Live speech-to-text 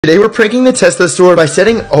Today we're pranking the Tesla store by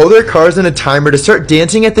setting all their cars on a timer to start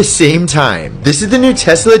dancing at the same time. This is the new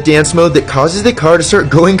Tesla dance mode that causes the car to start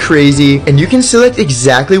going crazy, and you can select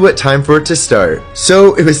exactly what time for it to start.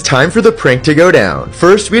 So it was time for the prank to go down.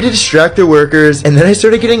 First we had to distract the workers, and then I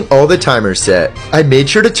started getting all the timers set. I made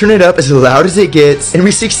sure to turn it up as loud as it gets, and we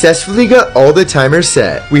successfully got all the timers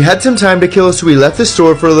set. We had some time to kill, so we left the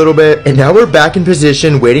store for a little bit, and now we're back in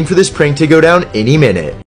position waiting for this prank to go down any minute.